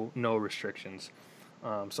 no restrictions?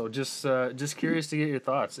 So just curious to get your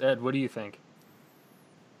thoughts. Ed, what do you think?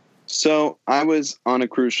 So I was on a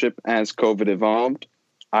cruise ship as COVID evolved.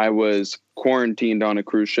 I was quarantined on a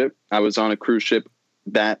cruise ship. I was on a cruise ship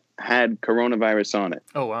that had coronavirus on it.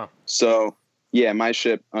 Oh, wow. So, yeah, my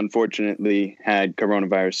ship, unfortunately, had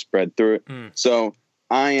coronavirus spread through it. So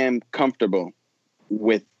I am comfortable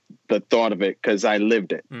with the thought of it because I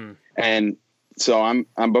lived it. And so I'm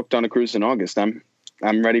booked on a cruise in August. I'm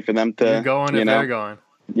ready for them to... You're going if they're going.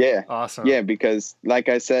 Yeah. Awesome. Yeah, because like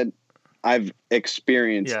I said, I've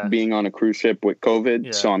experienced being on a cruise ship with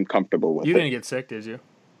COVID, so I'm comfortable with it. You didn't get sick, did you?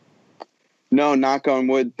 No, knock on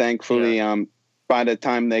wood, thankfully. By the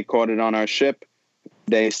time they caught it on our ship,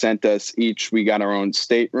 they sent us each, we got our own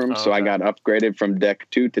stateroom. So I got upgraded from deck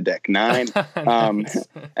 2 to deck 9. Nice.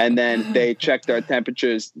 And then they checked our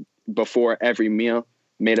temperatures before every meal,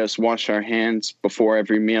 made us wash our hands before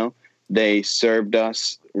every meal. They served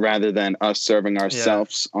us rather than us serving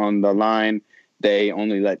ourselves on the line. They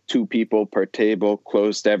only let 2 people per table,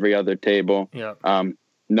 closed every other table. Yeah.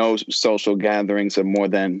 No social gatherings of more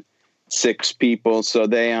than 6 people. So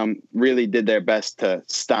they really did their best to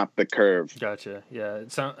stop the curve. Gotcha. Yeah.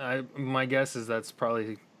 My guess is that's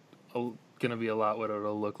probably going to be a lot what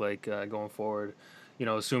it'll look like going forward,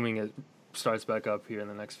 assuming it starts back up here in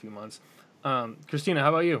the next few months. Christina, how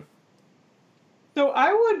about you? So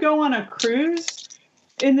I would go on a cruise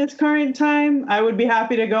in this current time. I would be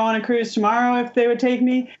happy to go on a cruise tomorrow if they would take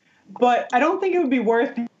me. But I don't think it would be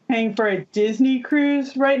worth paying for a Disney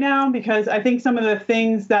cruise right now, because I think some of the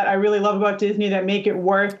things that I really love about Disney that make it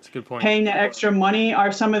worth paying the extra money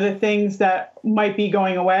are some of the things that might be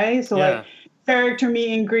going away. So like character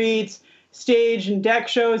meet and greets, stage and deck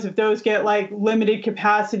shows, if those get like limited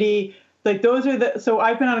capacity, like those are so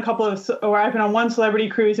I've been on I've been on one celebrity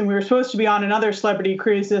cruise, and we were supposed to be on another celebrity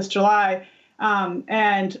cruise this July.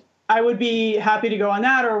 And I would be happy to go on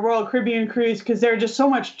that, or a Royal Caribbean cruise, because they're just so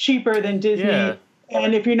much cheaper than Disney. Yeah.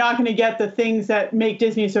 And if you're not going to get the things that make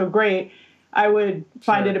Disney so great, I would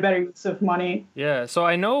find it a better use of money. Yeah. So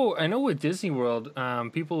I know with Disney World,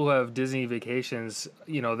 people who have Disney vacations,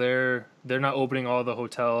 they're not opening all the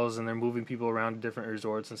hotels, and they're moving people around to different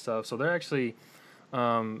resorts and stuff. So they're actually,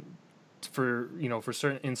 in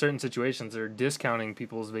certain situations, they're discounting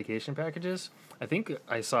people's vacation packages. I think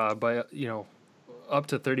I saw by up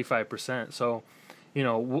to 35%. So,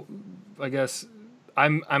 I guess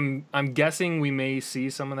I'm guessing we may see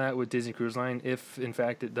some of that with Disney Cruise Line if in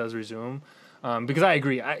fact it does resume. Because I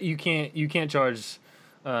agree, you can't charge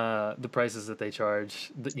the prices that they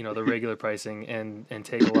charge, the regular pricing, and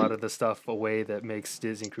take a lot of the stuff away that makes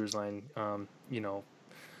Disney Cruise Line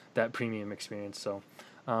that premium experience. So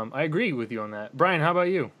I agree with you on that. Brian, how about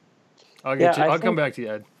you? I'll come back to you,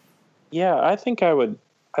 Ed. Yeah, I think I would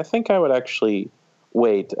actually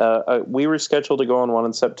wait. We were scheduled to go on one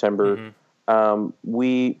in September. Mm-hmm.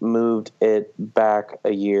 We moved it back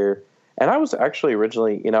a year, and I was actually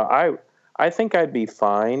originally, I think I'd be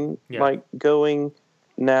fine like going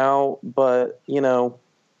now, but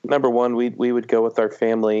number one, we would go with our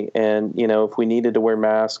family, and if we needed to wear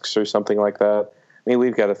masks or something like that. I mean,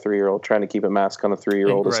 we've got a 3-year-old. Trying to keep a mask on a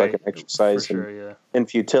 3-year-old is like an exercise in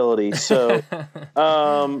futility. So,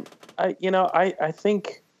 I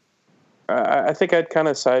think I'd kind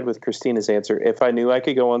of side with Christina's answer. If I knew I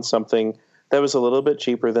could go on something that was a little bit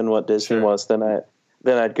cheaper than what Disney was, then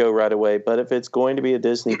I'd go right away. But if it's going to be a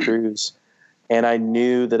Disney cruise, and I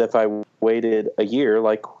knew that if I waited a year,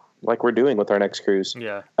 like we're doing with our next cruise,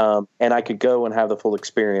 and I could go and have the full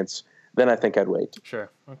experience, then I think I'd wait.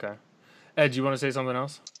 Sure. Okay. Ed, do you want to say something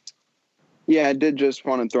else? Yeah, I did just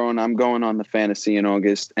want to throw in, I'm going on the Fantasy in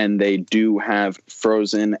August, and they do have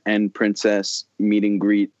Frozen and Princess meet and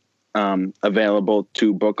greet available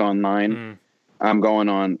to book online. I'm going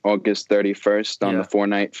on August 31st on the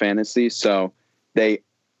 4-night Fantasy. So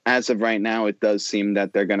as of right now, it does seem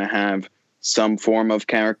that they're going to have some form of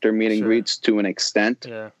character meet and greets to an extent.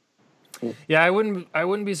 Yeah, I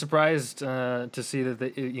wouldn't be surprised to see that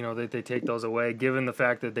they take those away, given the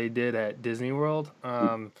fact that they did at Disney World.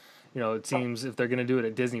 It seems if they're going to do it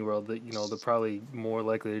at Disney World, that they're probably more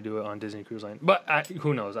likely to do it on Disney Cruise Line. But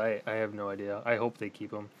who knows? I have no idea. I hope they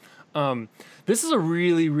keep them. This is a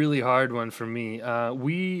really, really hard one for me.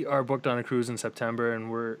 We are booked on a cruise in September,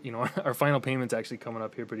 and we're our final payment's actually coming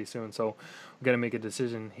up here pretty soon, so we've got to make a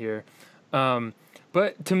decision here.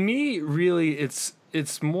 But to me, really,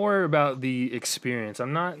 it's more about the experience.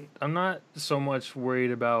 I'm not so much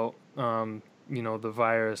worried about the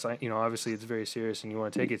virus. Obviously it's very serious and you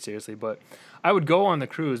want to take it seriously, but I would go on the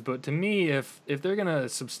cruise. But to me, if they're gonna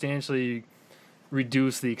substantially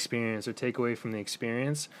reduce the experience or take away from the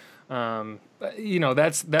experience,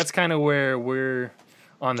 that's kind of where we're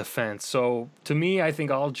on the fence. So to me, I think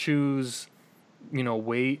I'll choose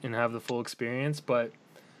wait and have the full experience, but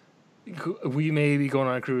we may be going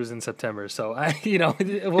on a cruise in September, so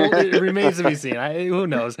it remains to be seen. Who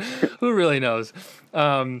knows? Who really knows?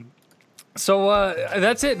 So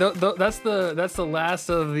that's it. That's the last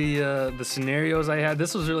of the scenarios I had.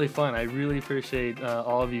 This was really fun. I really appreciate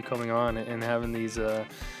all of you coming on and having these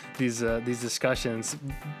discussions.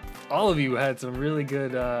 All of you had some really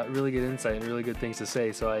good insight and really good things to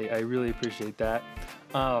say. So I really appreciate that.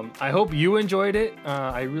 I hope you enjoyed it.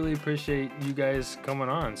 I really appreciate you guys coming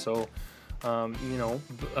on. So, I'll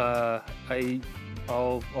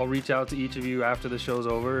reach out to each of you after the show's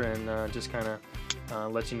over and just kind of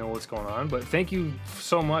let you know what's going on. But thank you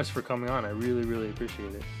so much for coming on. I really, really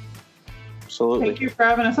appreciate it. Absolutely. Thank you for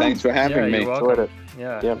having us on. Thanks for having me. You're welcome.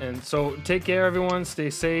 Yeah. And so take care, everyone. Stay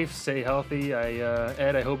safe, stay healthy.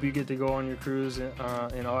 Ed, I hope you get to go on your cruise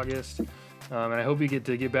in August, and I hope you get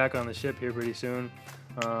to get back on the ship here pretty soon.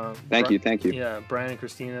 Thank you. Yeah, Brian and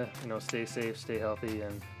Christina, stay safe, stay healthy,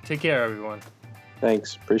 and take care, everyone.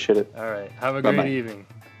 Thanks. Appreciate it. All right. Have a Bye-bye. great evening.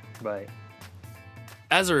 Bye.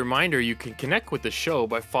 As a reminder, you can connect with the show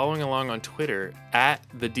by following along on Twitter at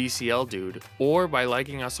the DCL Dude, or by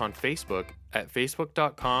liking us on Facebook at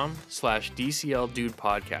facebook.com/DCL Dude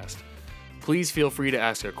Podcast. Please feel free to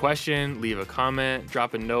ask a question, leave a comment,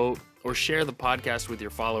 drop a note, or share the podcast with your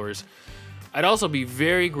followers. I'd also be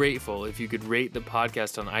very grateful if you could rate the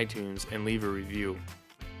podcast on iTunes and leave a review.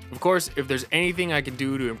 Of course, if there's anything I can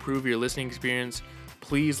do to improve your listening experience,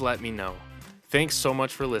 please let me know. Thanks so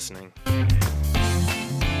much for listening.